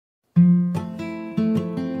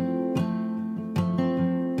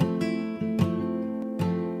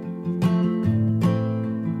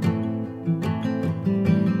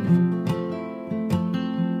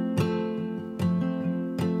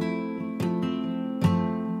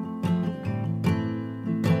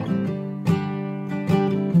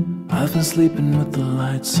been sleeping with the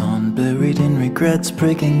lights on, buried in regrets,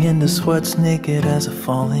 breaking into sweats, naked as a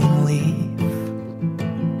falling leaf.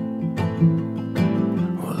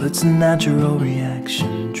 Well, it's a natural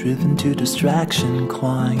reaction, driven to distraction,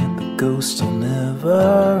 clawing at the ghosts I'll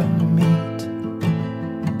never meet.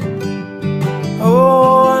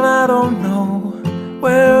 Oh, and I don't know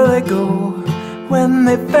where they go when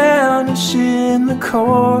they vanish in the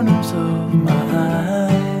corners of my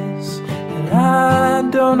eyes. And I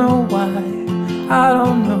don't know why, I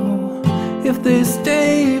don't know if they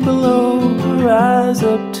stay below or rise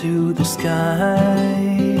up to the sky.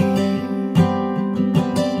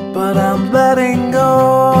 But I'm letting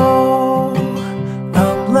go,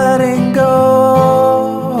 I'm letting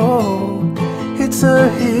go. It's a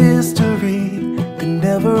history that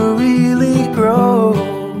never really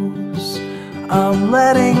grows. I'm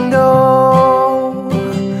letting go,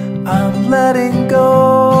 I'm letting go.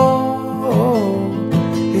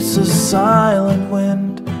 It's a silent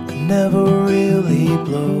wind that never really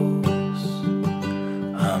blows.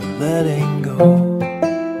 I'm letting go.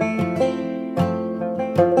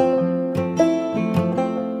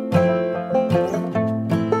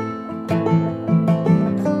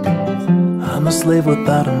 I'm a slave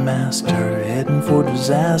without a master, heading for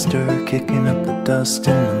disaster, kicking up the dust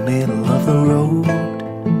in the middle of the road.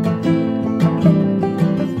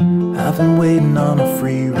 I've been waiting on a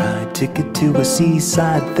free ride, ticket to a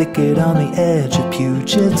seaside thicket on the edge of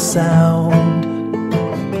Puget Sound.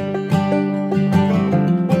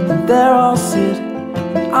 And there I'll sit,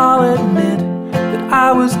 and I'll admit that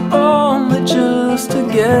I was only just a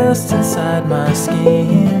guest inside my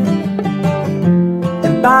skin.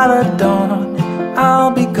 And by the dawn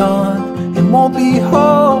I'll be gone and won't be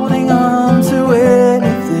holding on to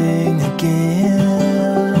anything again.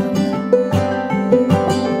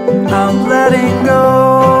 I'm letting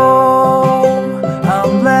go,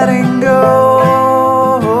 I'm letting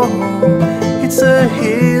go. It's a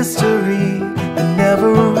history that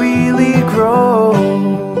never really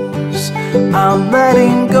grows. I'm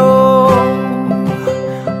letting go,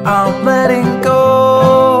 I'm letting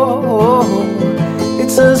go.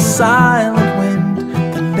 It's a silent wind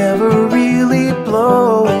that never really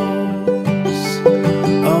blows.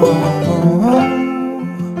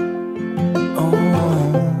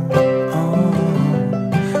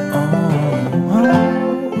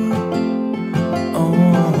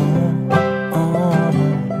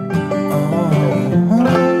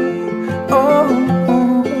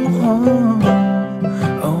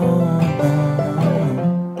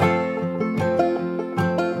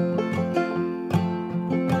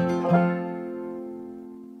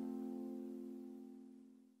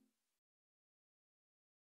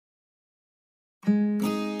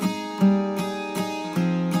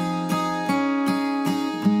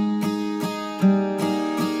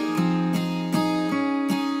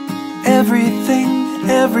 Everything,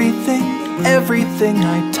 everything, everything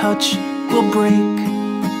I touch will break.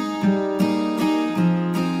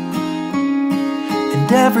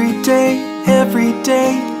 And every day, every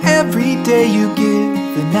day, every day you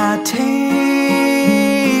give and I take.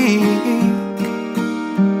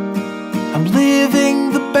 I'm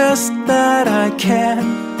living the best that I can,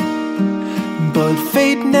 but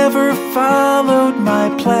fate never followed my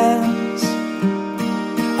plans.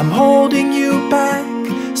 I'm holding you back,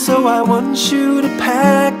 so I want you to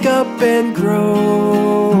pack up and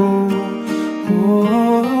grow.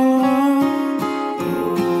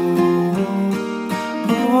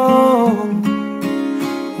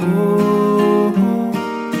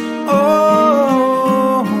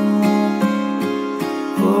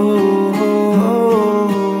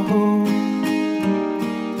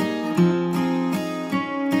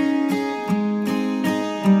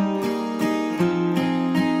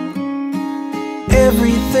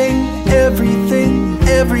 Everything, everything,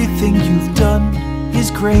 everything you've done is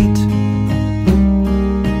great,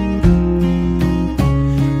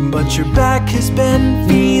 but your back has been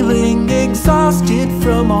feeling exhausted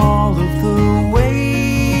from all of the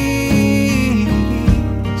weight.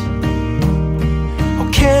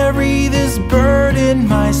 I'll carry this burden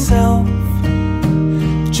myself.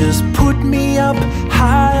 Just put me up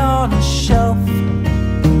high on a shelf.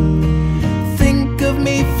 Think of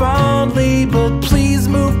me fondly, but please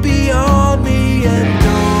move beyond me and go.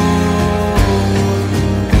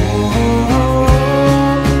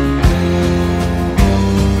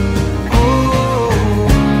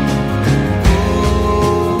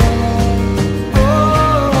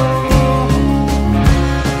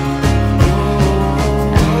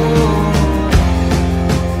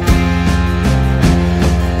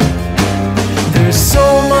 There's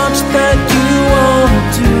so much that you want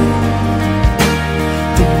to do.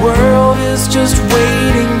 The world just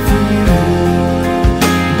waiting for you.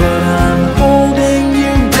 But I'm holding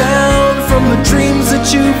you down from the dreams that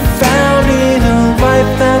you found in a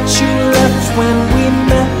life that you left when we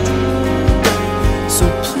met. So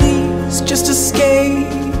please just escape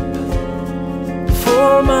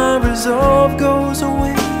before my resolve goes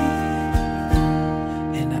away,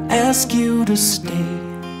 and I ask you to stay.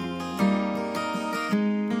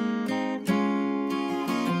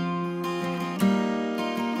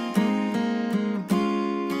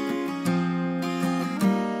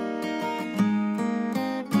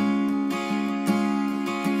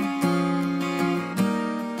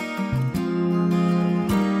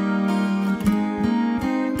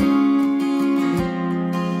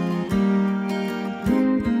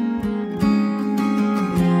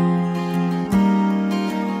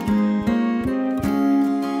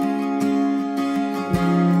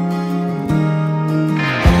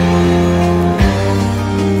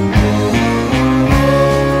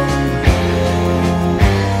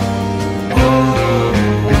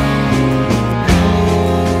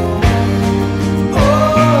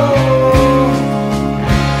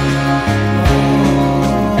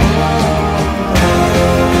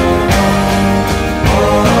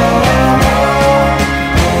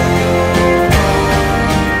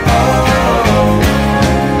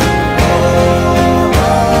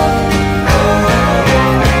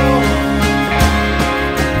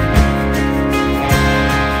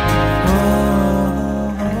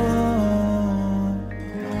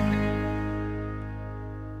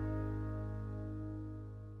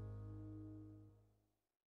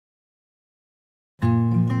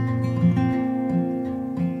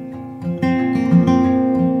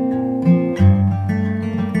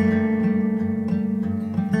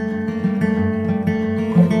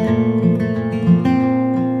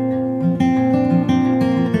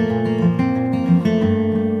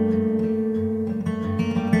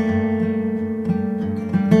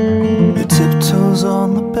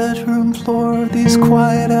 On the bedroom floor, these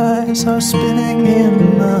quiet eyes are spinning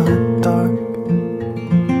in the dark.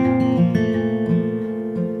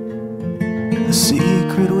 A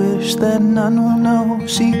secret wish that none will know,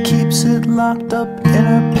 she keeps it locked up in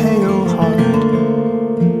her pale heart.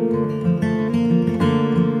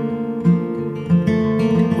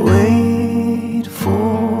 Wait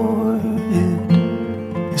for it,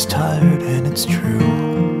 it's tired and it's true.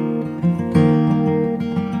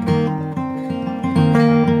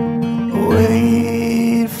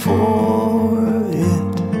 Wait for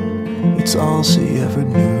it, it's all she ever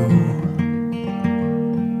knew.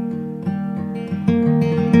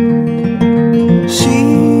 She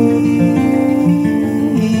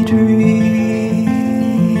dreams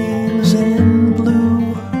in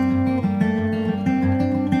blue.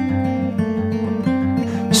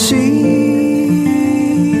 She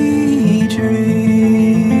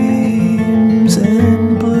dreams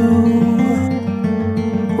in blue.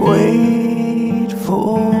 Wait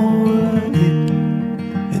for it,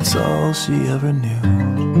 it's all she ever knew.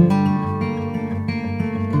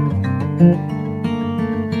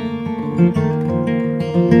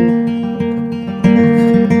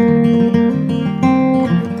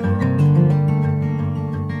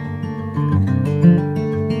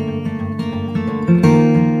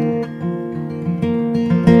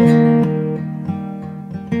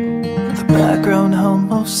 The background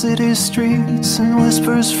hum of city streets and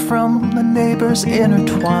whispers from the neighbors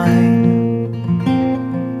intertwine.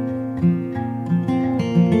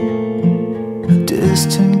 A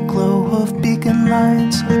distant glow of beacon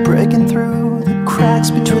lights are breaking through the cracks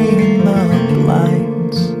between the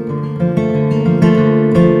blinds.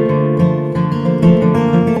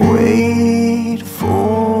 Wait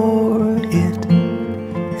for it,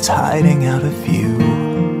 it's hiding out of view.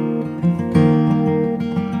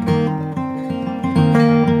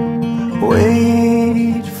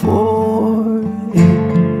 Wait for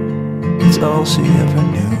it, it's all she ever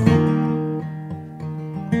knew.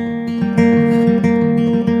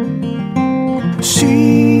 She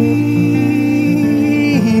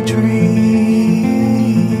dreams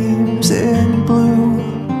in blue.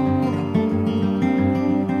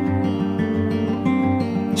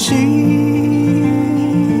 She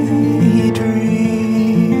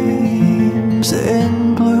dreams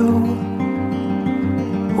in blue.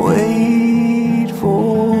 Wait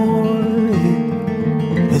for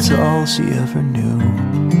it, it's all she ever knew.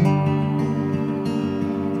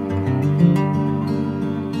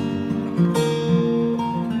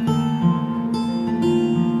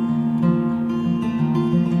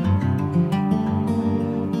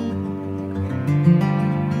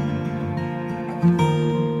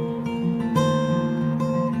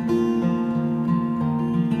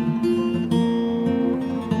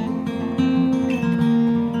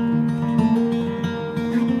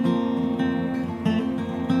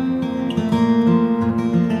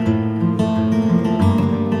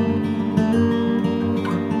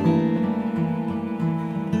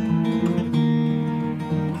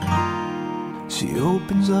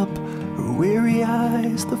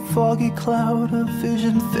 cloud of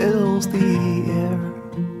vision fills the air.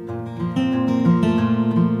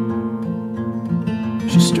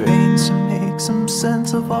 She strains to make some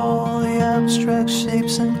sense of all the abstract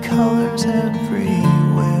shapes and colors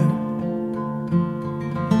everywhere.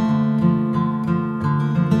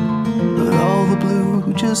 But all the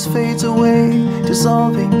blue just fades away,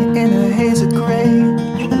 dissolving in a haze of gray.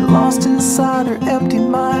 And lost inside her empty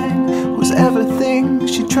mind was everything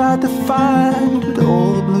she tried to find. But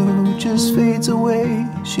all the blue just fades away,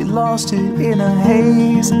 she lost it in a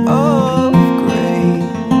haze of gray.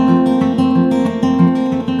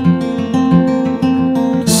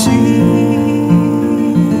 She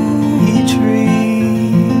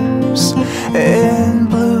dreams in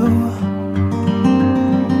blue.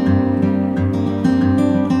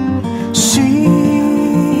 She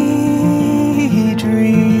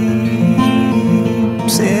dreams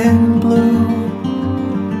in blue.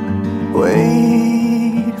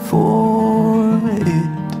 Wait for it.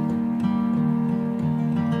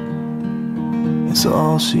 It's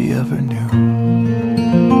all she ever knew.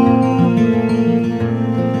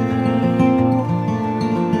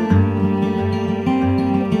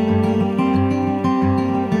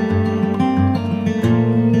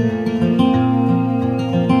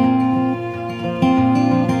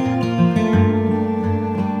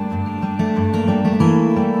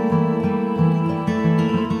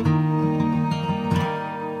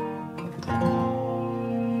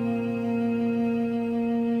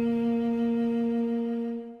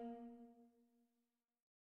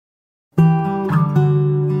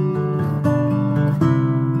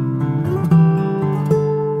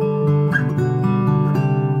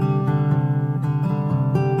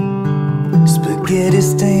 Spaghetti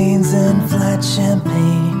stains and flat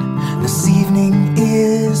champagne. This evening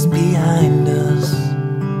is behind us.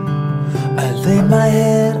 I lay my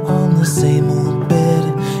head on the same old bed,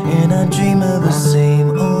 and I dream of the same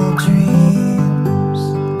old dreams.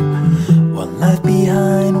 One life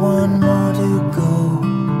behind, one more to go.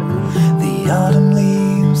 The autumn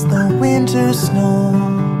leaves, the winter snow.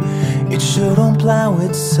 It sure don't plow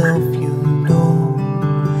itself, you know.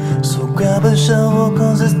 So grab a shovel,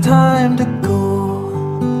 'cause it's time to go.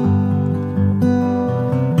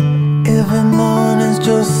 Every morning's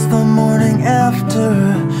just the morning after.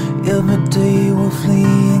 Every day we're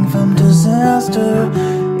fleeing from disaster.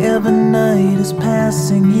 Every night is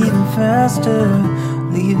passing even faster,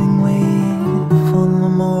 leaving way for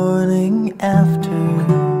the morning after.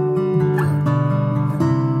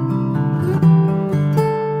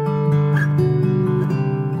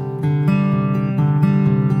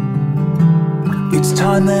 It's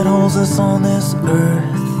time that holds us on this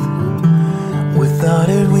earth. Without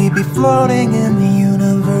it we'd be floating in the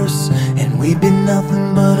universe, and we'd be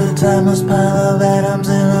nothing but a timeless pile of atoms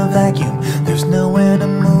in a vacuum. There's nowhere to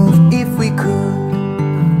move if we could.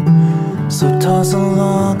 So toss a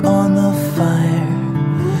log on the fire,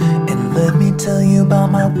 and let me tell you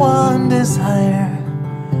about my one desire.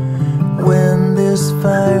 When this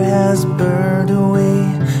fire has burned away,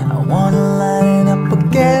 I wanna light it up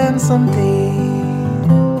again someday.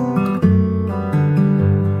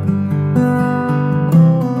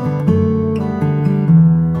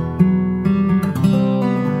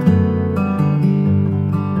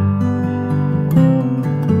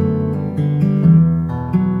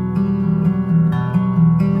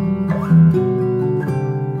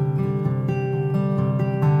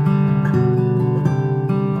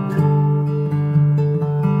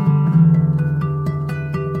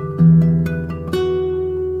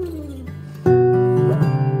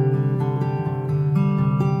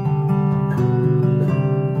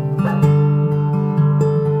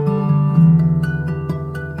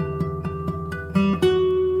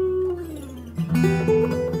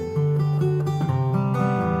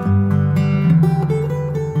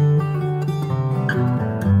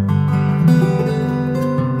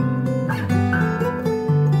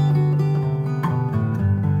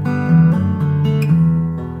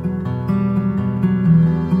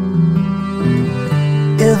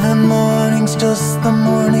 Every morning's just the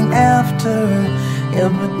morning after.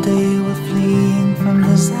 Every day we're fleeing from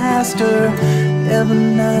disaster. Every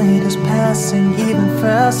night is passing even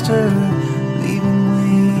faster, leaving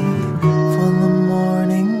way for the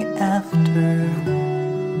morning after.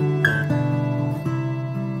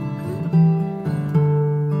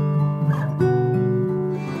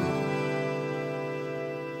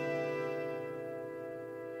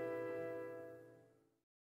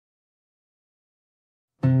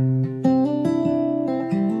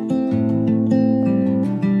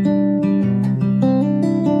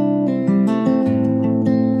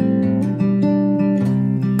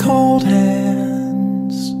 Cold hands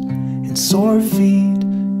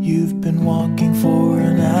walking for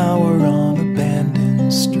an hour on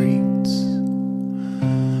abandoned streets.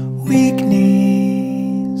 Weak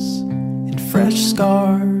knees and fresh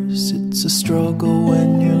scars. It's a struggle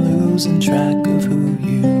when you're losing track of who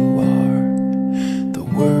you are. The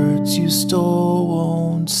words you stole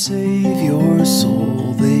won't save your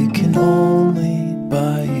soul. They can only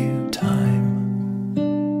buy you time.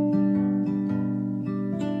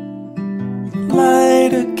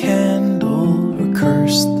 Light a candle or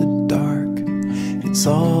curse the dark. It's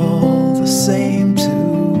all the same to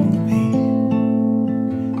me.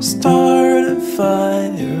 Start a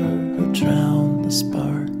fire or drown the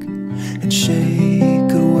spark and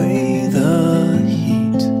shake away the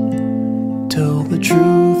heat. Tell the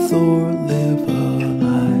truth or live a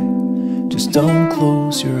lie. Just don't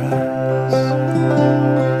close your eyes.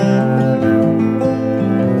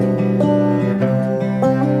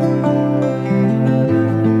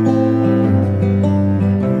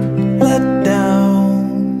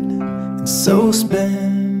 So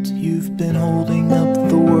spent, you've been holding up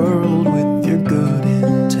the world with your good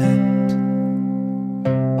intent.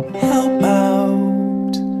 Help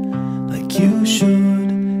out like you should.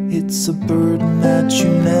 It's a burden that you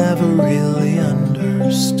never really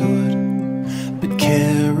understood. But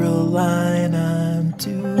Caroline, I'm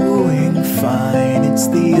doing fine. It's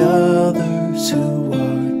the others who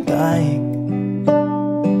are dying.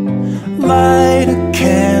 Light a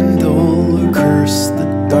candle or curse the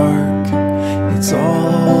dark. It's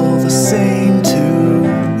all the same to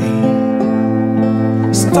me.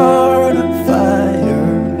 Start a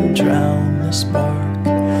fire, drown the spark,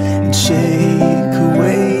 and shake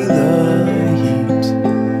away the heat.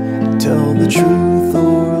 Tell the truth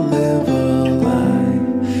or live a lie.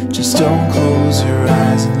 Just don't close your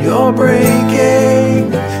eyes. And you're breaking,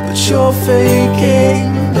 but you're faking.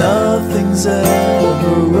 Nothing's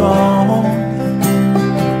ever wrong.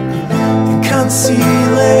 And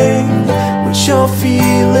concealing what you're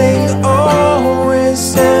feeling, always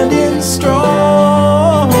standing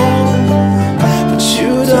strong. But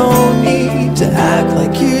you don't need to act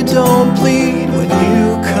like you don't bleed when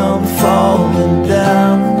you come falling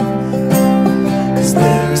down. 'Cause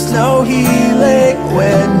there's no healing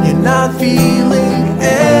when you're not feeling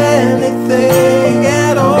anything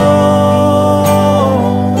at all.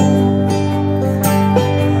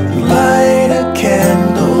 Light a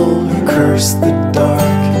candle or curse the dark.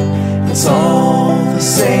 It's all the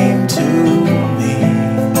same to me.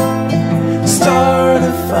 Start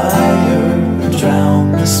a fire,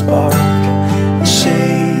 drown the spark, and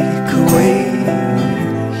shake away the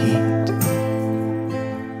heat.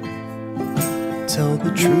 Tell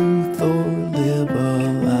the truth or live a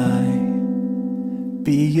lie.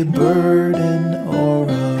 Be a burden or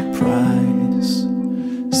a prize.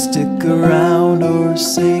 Stick around or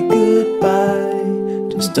say goodbye.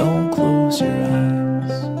 Just don't close your eyes.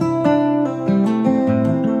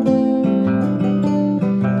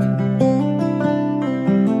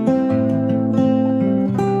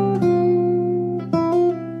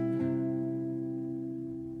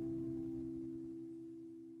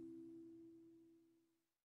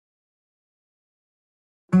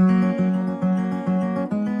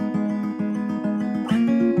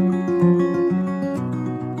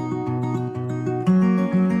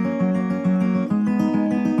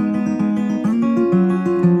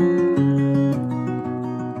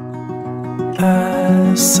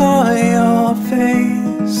 I saw your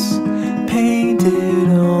face painted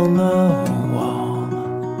on the wall,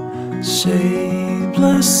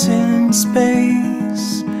 shapeless in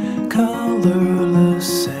space,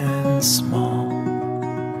 colorless and small.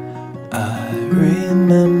 I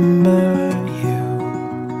remember you,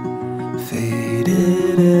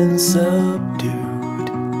 faded and subdued.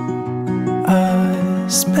 I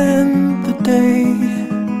spent the day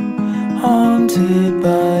haunted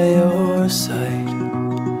by your sight,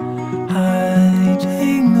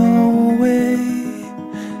 hiding away,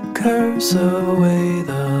 curse away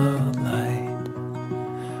the light.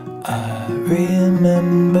 I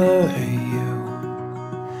remember you,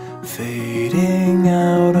 fading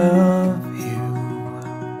out of view.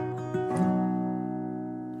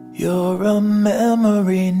 You're a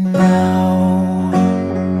memory now.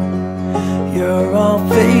 You're all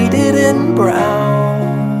faded and brown.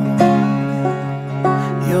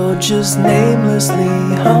 You're just namelessly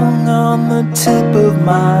hung on the tip of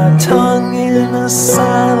my tongue in a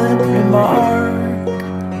silent remark.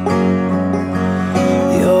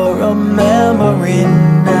 You're a memory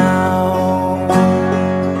now.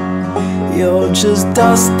 You're just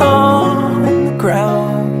dust on the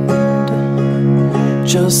ground,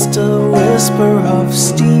 just a whisper of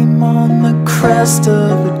steam on the crest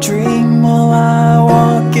of a dream while I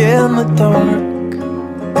walk in the dark.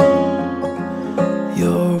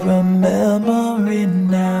 You're a memory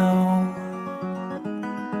now.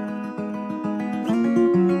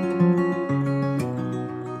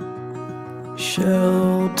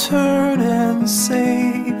 Sheltered and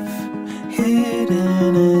safe,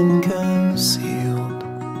 hidden and concealed,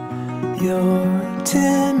 your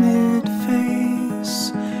timid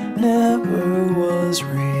face never was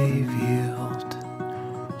revealed.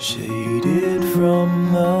 Shaded from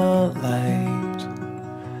the light,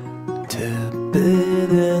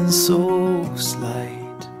 tepid and so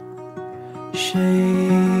slight.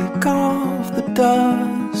 Shake off the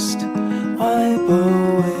dust, wipe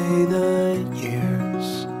away the years,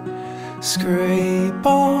 scrape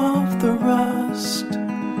off the rust,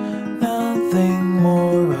 nothing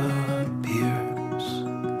more appears.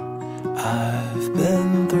 I've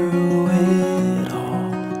been through it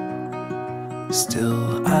all, still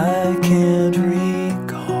I can't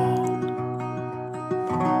recall.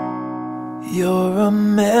 You're a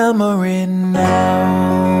memory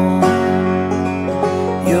now.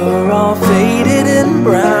 You're all faded and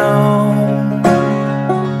brown.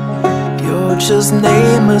 You're just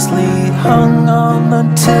namelessly hung on the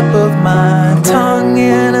tip of my tongue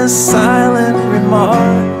in a silent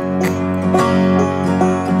remark.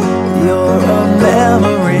 You're a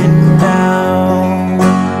memory now.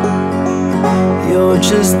 You're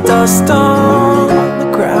just dust on the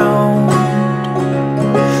ground,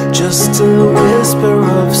 just a whisper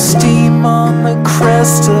of steam on the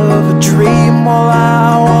crest of a dream while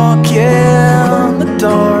I walk in the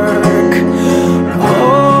dark.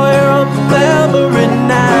 Oh, you're a memory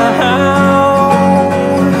now.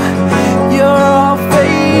 You're all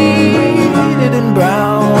faded and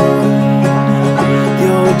brown.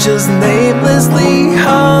 You're just namelessly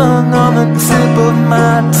hung on the tip of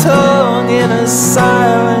my tongue in a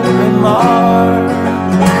silent remark.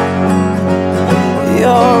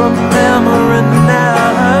 You're a memory now.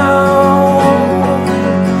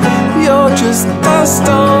 You're just dust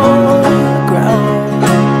on the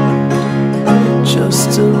ground,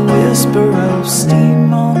 just a whisper of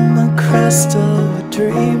steam on the crest of a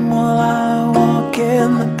dream while I walk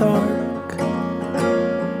in the dark.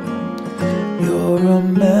 You're a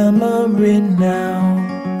memory now.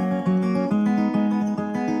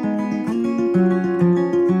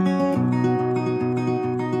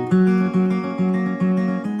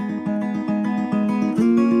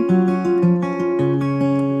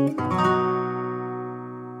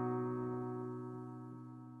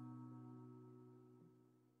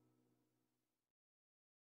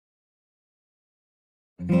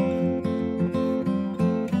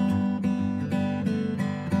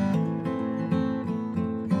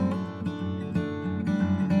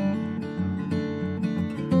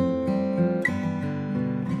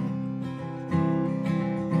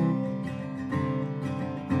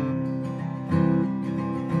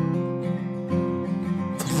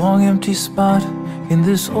 Long empty spot in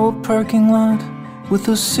this old parking lot with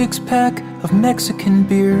a six-pack of Mexican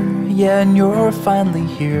beer. Yeah, and you're finally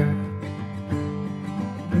here.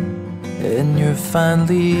 And you're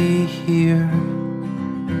finally here.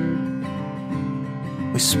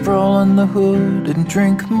 We sprawl on the hood and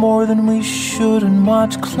drink more than we should, and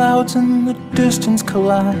watch clouds in the distance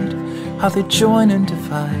collide, how they join and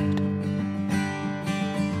divide.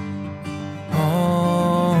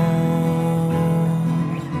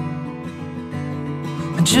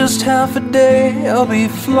 Just half a day, I'll be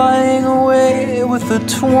flying away with the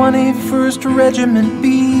 21st Regiment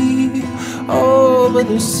B over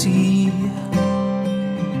the sea.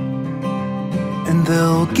 And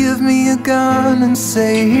they'll give me a gun and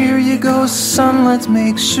say, here you go, son, let's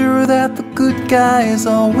make sure that the good guys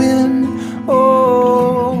all win.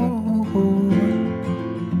 Oh,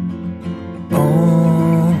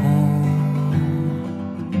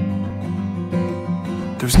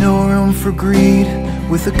 there's no room for greed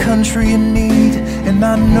with a country in need, and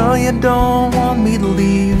I know you don't want me to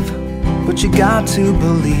leave, but you got to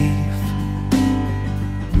believe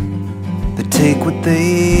they take what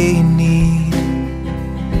they need.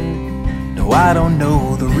 No, I don't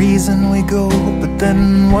know the reason we go, but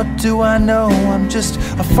then what do I know? I'm just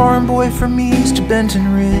a farm boy from East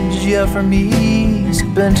Benton Ridge. Yeah, from East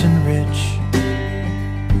Benton Ridge.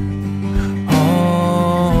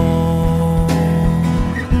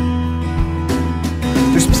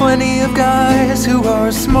 Plenty of guys who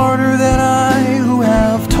are smarter than I, who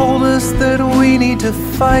have told us that we need to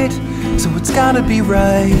fight, so it's gotta be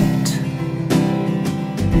right.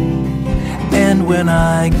 And when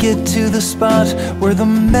I get to the spot where the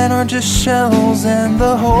men are just shells and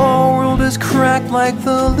the whole world is cracked like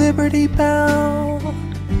the Liberty Bell,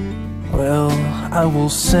 Well, I will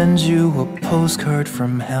send you a postcard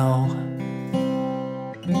from hell.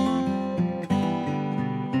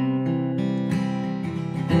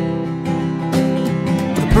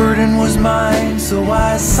 The burden was mine, so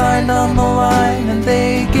I signed on the line, and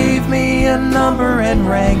they gave me a number and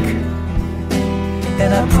rank.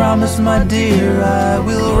 And I promise, my dear, I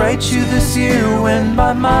will write you this year when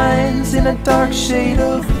my mind's in a dark shade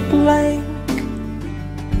of blank.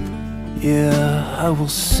 Yeah, I will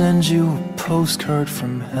send you a postcard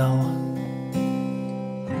from hell.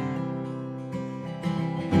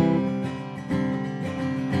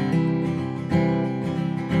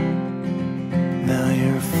 Now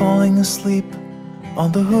you're falling asleep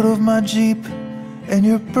on the hood of my Jeep, and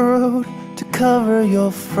you're burrowed to cover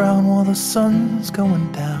your frown while the sun's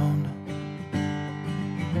going down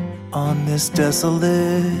on this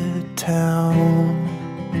desolate town.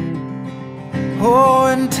 Oh,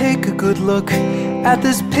 and take a good look at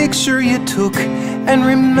this picture you took, and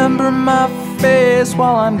remember my face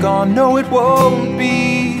while I'm gone. No, it won't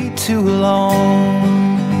be too long.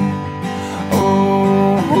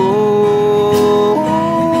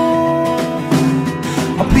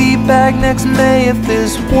 I'll be back next May if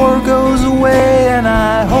this war goes away, and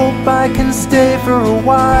I hope I can stay for a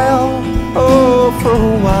while. Oh, for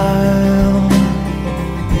a while.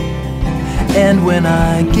 And when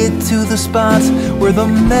I get to the spots where the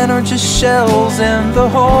men are just shells, and the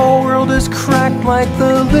whole world is cracked like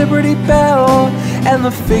the Liberty Bell, and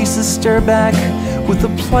the faces stare back with a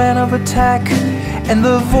plan of attack, and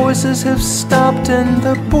the voices have stopped and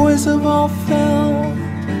the boys have all fell,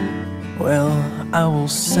 well, I will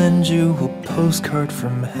send you a postcard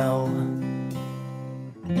from hell.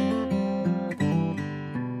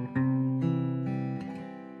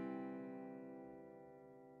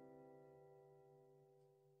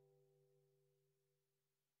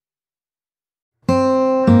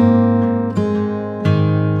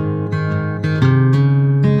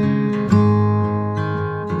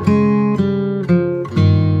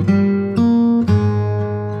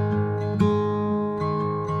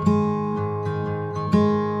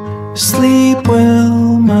 Sleep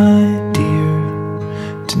well, my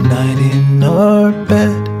dear, tonight in our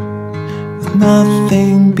bed, with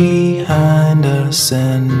nothing behind us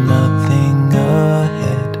and nothing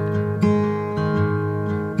ahead.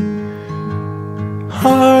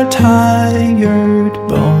 Our tired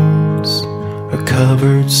bones are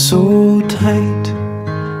covered so tight,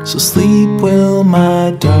 so sleep well,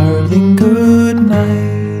 my darling, good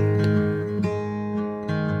night.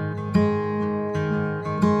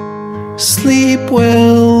 Sleep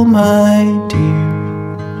well, my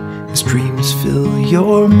dear, as dreams fill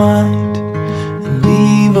your mind, and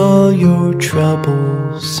leave all your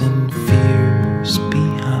troubles and fears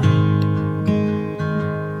behind.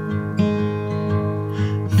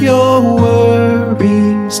 Your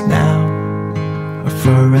worries now are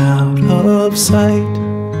far out of sight,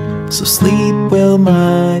 so sleep well,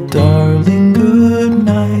 my darling, good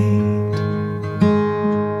night.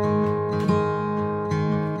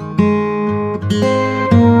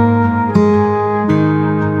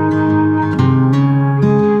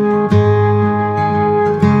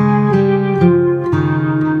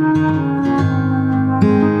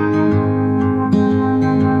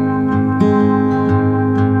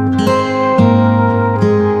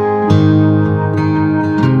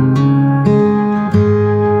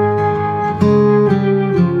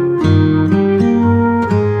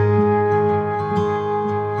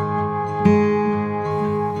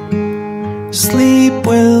 Sleep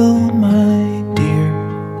well, my dear,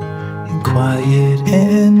 in quiet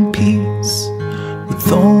and peace,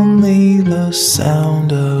 with only the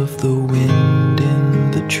sound of the wind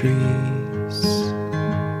in the trees,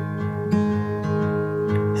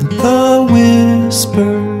 and the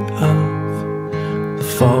whisper of the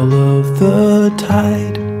fall of the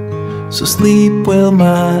tide. So sleep well,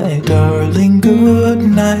 my darling, good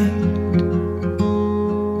night.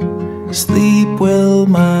 Sleep well,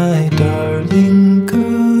 my darling,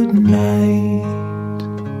 good night.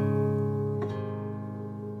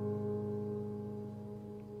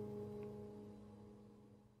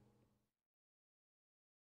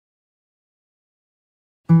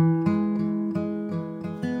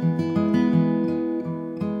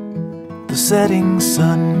 The setting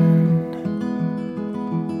sun,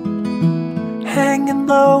 hanging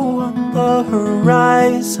low on the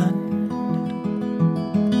horizon.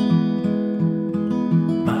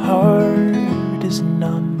 My heart is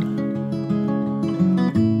numb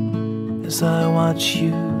as I watch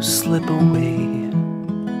you slip away.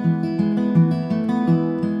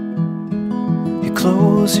 You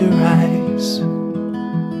close your eyes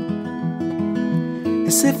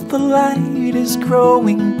as if the light is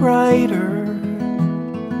growing brighter,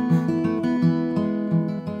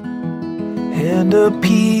 and a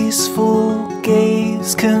peaceful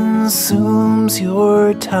gaze consumes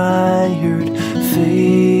your tired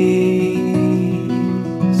face.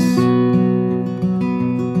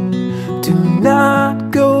 Do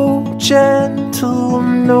not go gentle,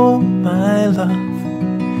 no, my love.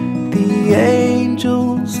 The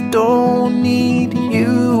angels don't need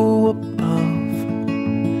you above.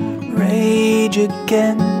 Rage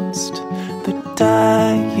against the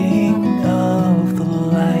dying of the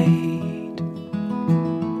light.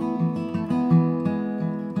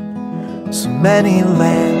 So many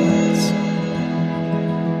lands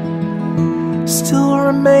still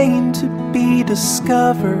remain to be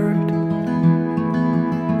discovered.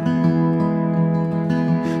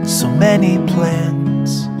 So many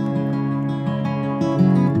plans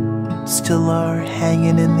still are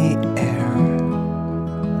hanging in the air,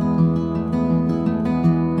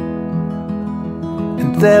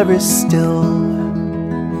 and there is still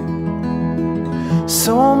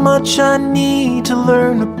so much I need to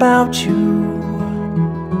learn about you.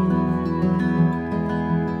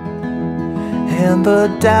 And the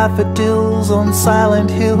daffodils on silent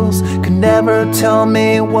hills can never tell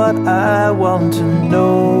me what I want to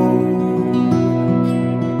know.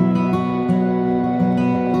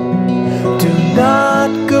 Do not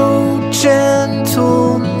go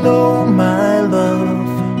gentle, no, my love.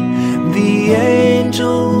 The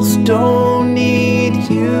angels don't need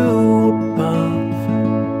you above.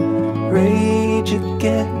 Rage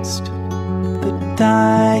against the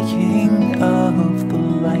dying of the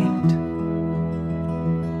light.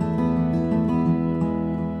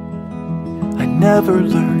 I never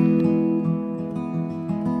learned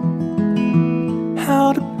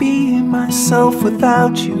how to be myself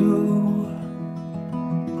without you.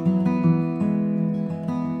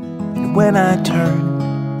 And when I turn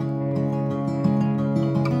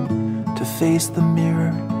to face the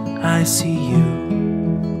mirror, I see you.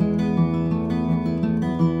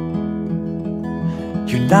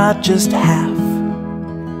 You're not just half,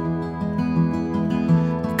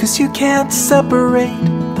 'cause you can't separate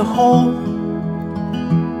the whole.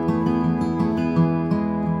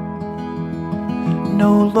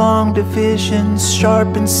 No long divisions,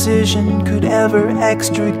 sharp incision could ever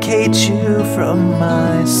extricate you from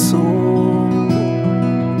my soul.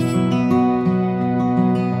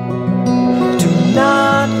 Do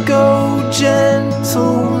not go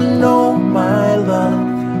gentle, no, my love.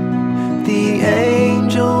 The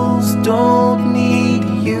angels don't need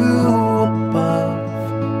you above.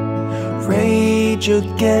 Rage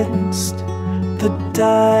against the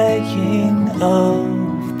dying of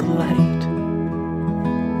the light.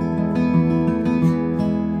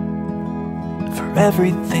 For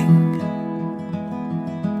everything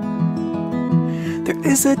there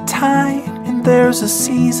is a time and there's a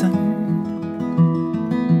season,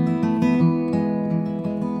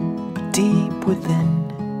 but deep within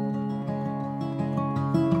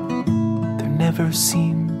never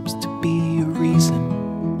seems to be a reason.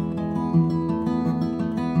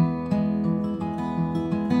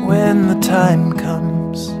 When the time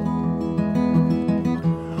comes,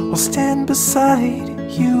 I'll stand beside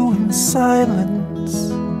you in silence.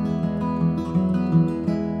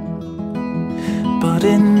 But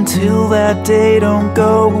until that day, don't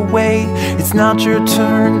go away. It's not your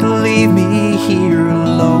turn to leave me here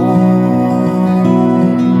alone.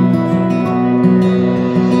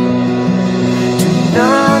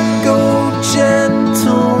 Not go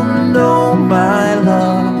gentle, no, my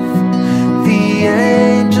love. The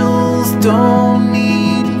angels don't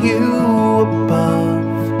need you above.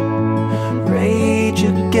 Rage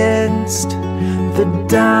against the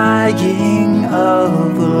dying of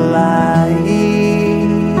the light.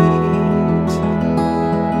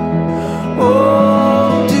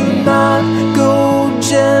 Oh, do not go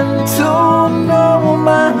gentle, no,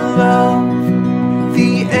 my love.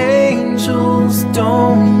 The angels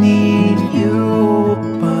don't need you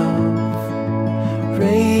above.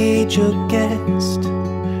 Rage against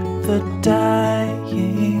the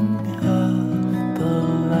dying of the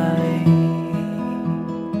light.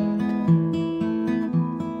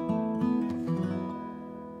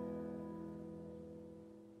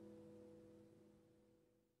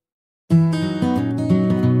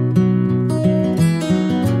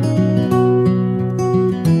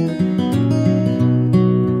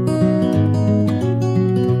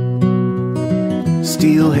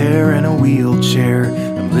 Steel hair and a wheelchair,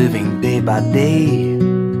 I'm living day by day.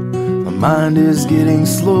 My mind is getting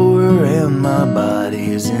slower and my body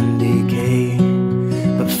is in decay.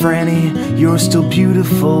 But Franny, you're still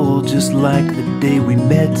beautiful, just like the day we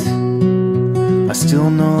met. I still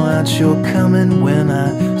know that you're coming when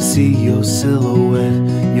I see your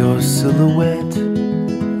silhouette, your silhouette.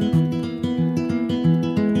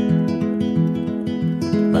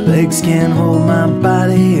 My legs can't hold my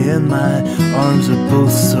body and my arms are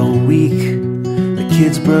both so weak. The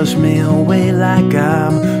kids brush me away like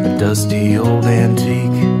I'm a dusty old antique.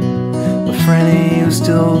 But Franny, you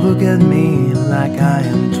still look at me like I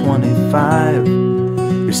am 25.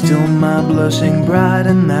 You're still my blushing bride,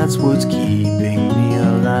 and that's what's keeping me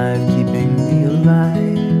alive, keeping me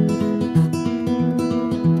alive.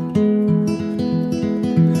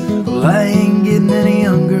 Well, I ain't getting any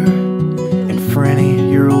younger, and Franny,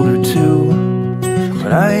 you're older too.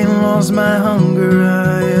 But I ain't lost my hunger,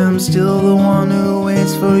 I am still the one who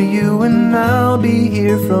waits for you. And I'll be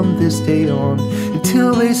here from this day on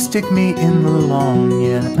until they stick me in the lawn.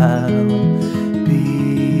 Yeah, I'll be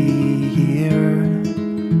here.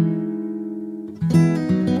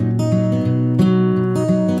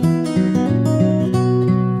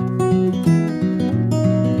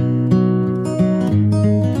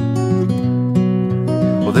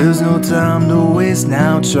 Well, there's no time to waste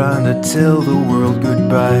now trying to tell the world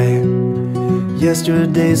goodbye.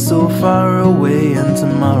 Yesterday's so far away and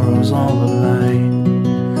tomorrow's all a lie.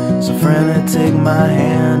 So Franny, take my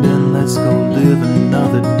hand and let's go live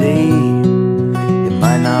another day. It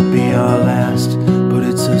might not be our last, but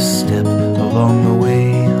it's a step along the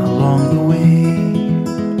way, along the way.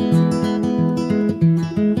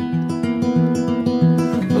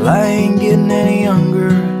 Well, I ain't getting any younger,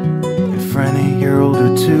 and Franny, you're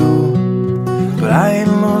older too. But I ain't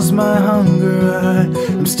lost my hunger,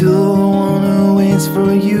 I'm still the one who waits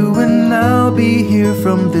for you. And I'll be here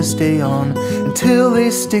from this day on until they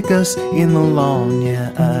stick us in the lawn.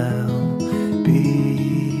 Yeah, I'll be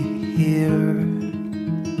here.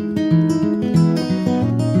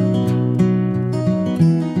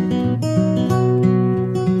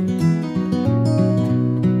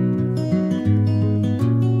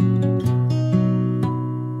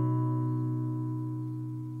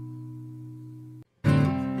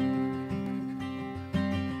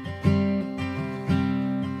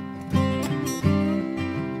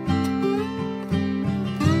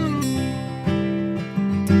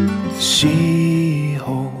 She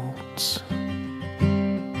holds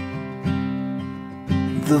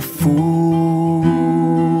the fool's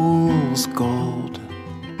gold,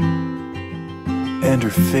 and her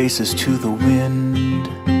face is to the wind.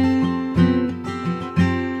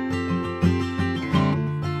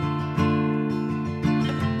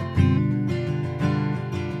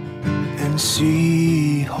 And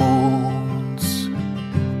she holds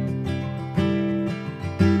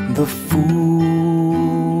the fool's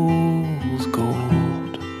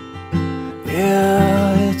gold.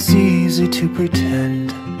 Yeah, it's easy to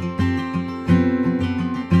pretend.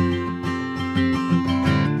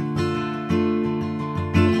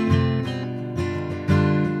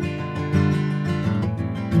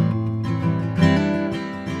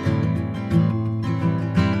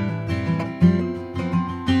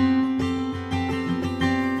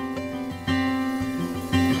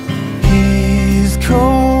 He's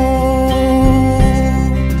cold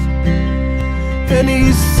and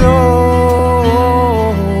he's sold.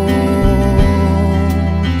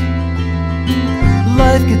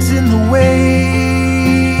 Life gets in the way.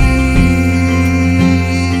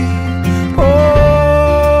 Oh,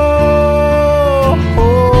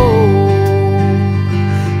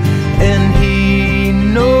 and he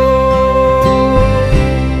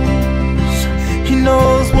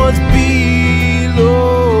knows what's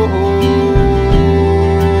below.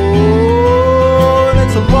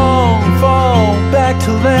 It's a long fall back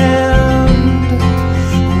to land.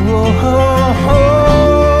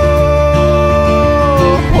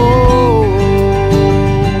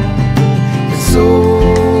 So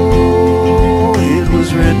it was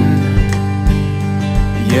written,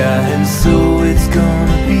 yeah, and so it's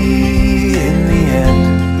gonna be in the end.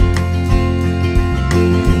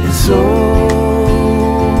 And so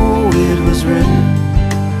it was written,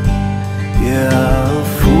 yeah, a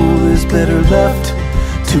fool is better left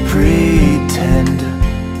to pretend.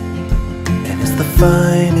 And it's the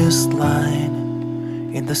finest line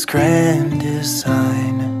in this grandest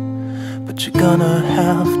sign, but you're gonna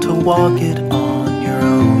have to walk it on your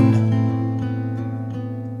own.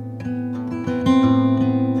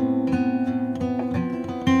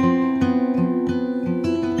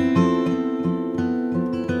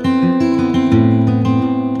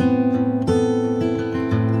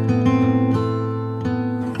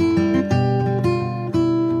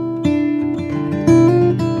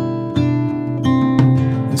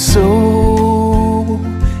 And so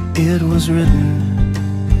it was written,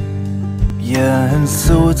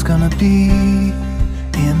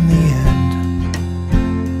 in the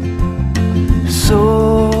end. So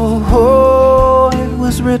it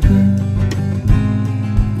was written,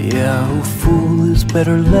 yeah, a fool is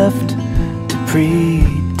better left to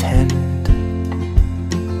pretend.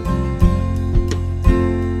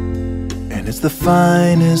 And it's the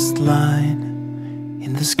finest line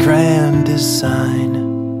in this grand design,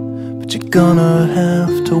 but you're gonna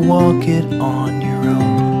have to walk it on your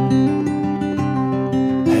own.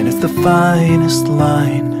 And it's the finest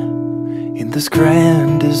line in this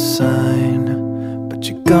grand design, but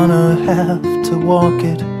you're gonna have to walk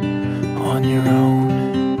it on your own.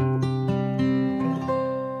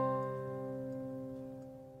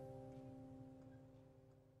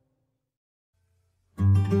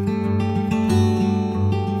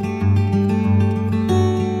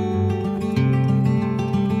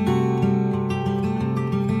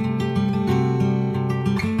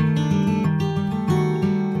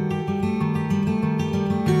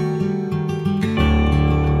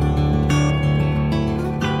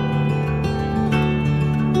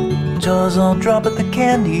 Jaws all drop at the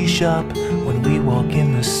candy shop when we walk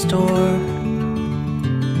in the store.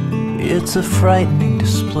 It's a frightening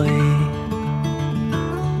display.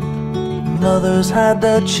 Mothers hide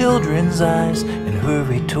their children's eyes and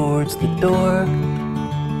hurry towards the door.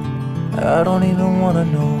 I don't even want to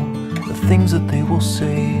know the things that they will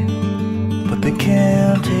say, but they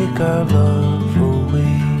can't take our love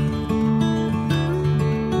away.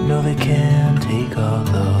 No, they can't take our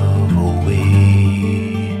love away.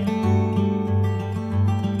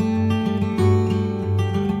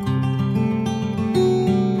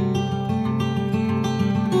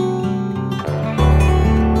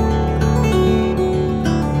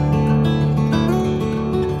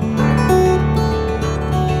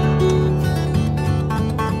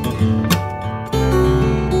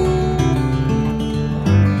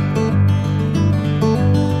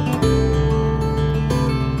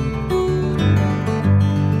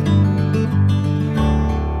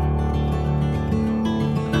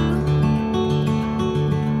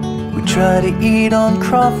 Try to eat on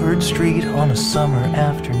Crawford Street on a summer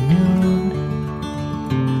afternoon,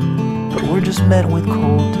 but we're just met with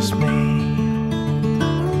cold dismay.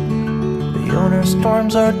 The owner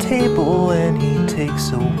storms our table and he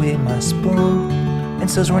takes away my spoon and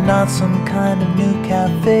says we're not some kind of new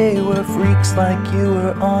cafe where freaks like you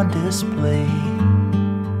are on display.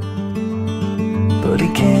 But he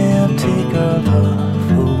can't take our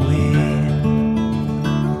love away.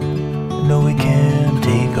 No, he can't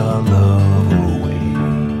take our love away.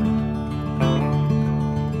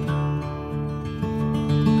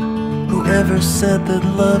 Whoever said that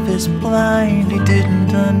love is blind, he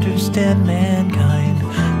didn't understand mankind.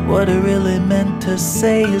 What it really meant to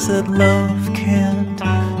say is that love can't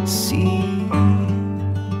see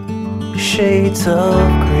shades of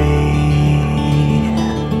gray.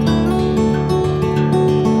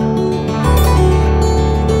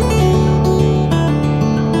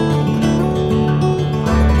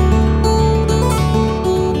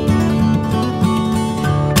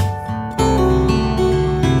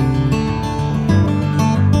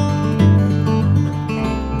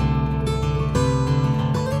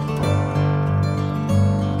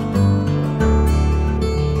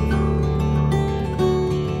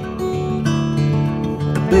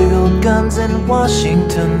 Guns in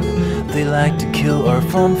Washington, they like to kill our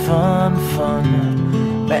fun.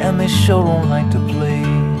 Man, they sure don't like to play.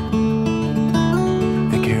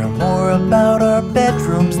 They care more about our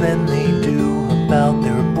bedrooms than they do about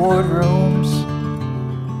their boardrooms.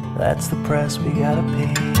 That's the price we gotta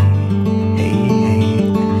pay. Hey, hey.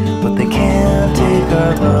 But they can't take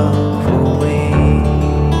our love away.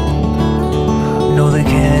 No, they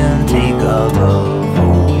can't take our love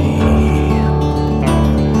away.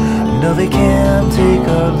 No, they can't take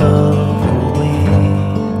our love away.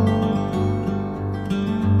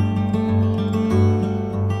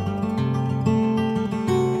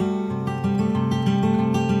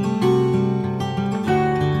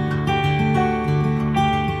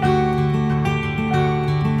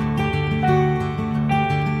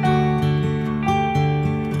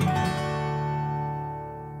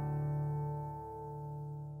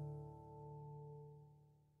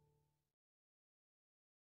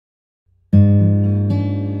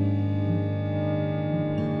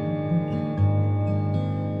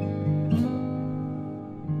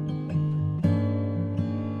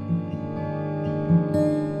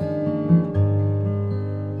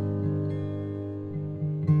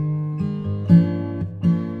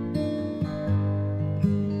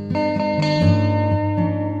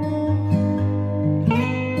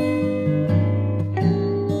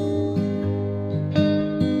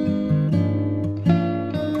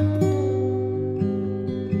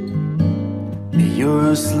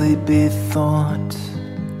 You're a sleepy thought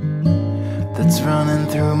that's running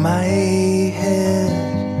through my head.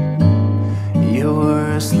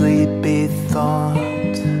 You're a sleepy thought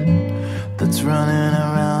that's running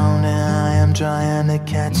around, and I am trying to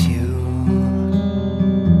catch you.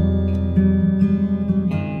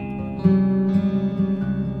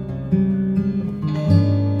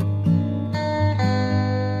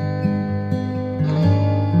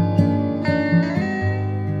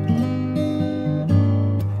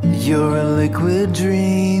 You're a liquid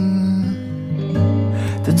dream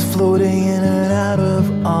that's floating in and out of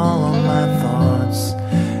all of my thoughts.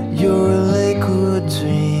 You're a liquid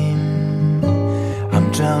dream. I'm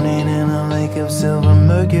drowning in a lake of silver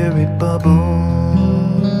mercury bubbles.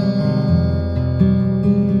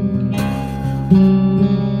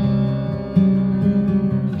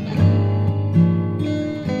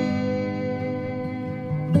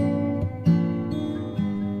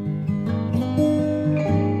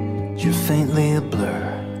 You're faintly a blur.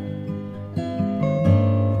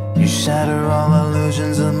 You shatter all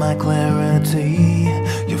illusions of my clarity.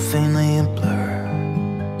 You're faintly a blur,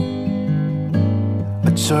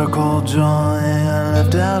 a charcoal drawing I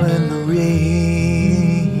left out in the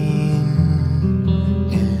rain.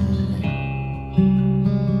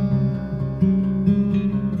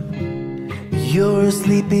 You're a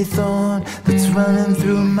sleepy thought that's running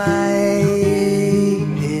through my head.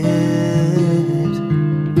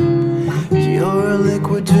 You're a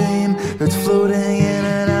liquid dream that's floating in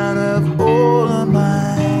and out of all of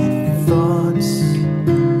my thoughts.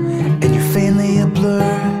 And you're faintly a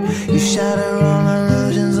blur. You shatter all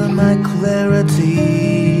illusions of my clarity.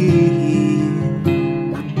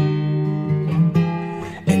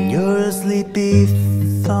 And you're a sleepy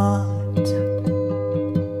thought.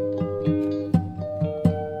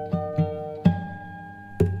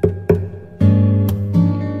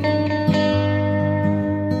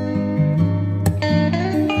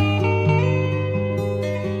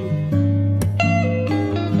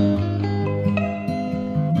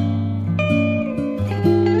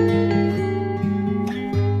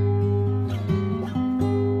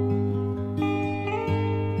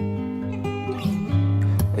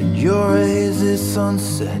 You're a hazy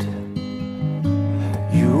sunset.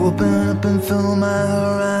 You open up and fill my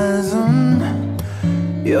horizon.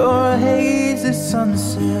 You're a hazy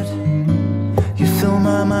sunset. You fill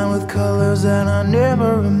my mind with colors that I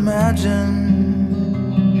never imagined.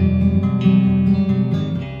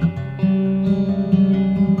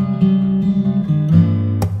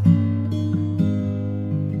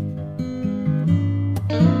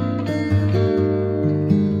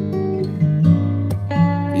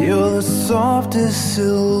 You're the softest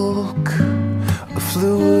silk, a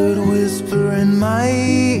fluid whisper in my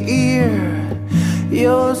ear.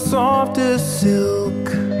 You're the softest silk,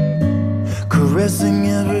 caressing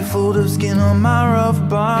every fold of skin on my rough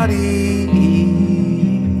body.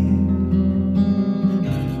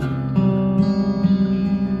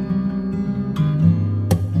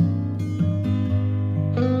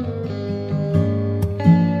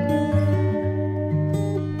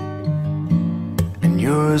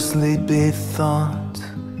 You're a sleepy thought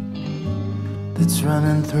that's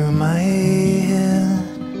running through my head.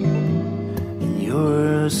 And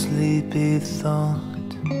you're a sleepy thought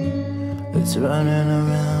that's running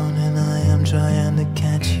around, and I am trying to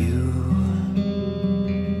catch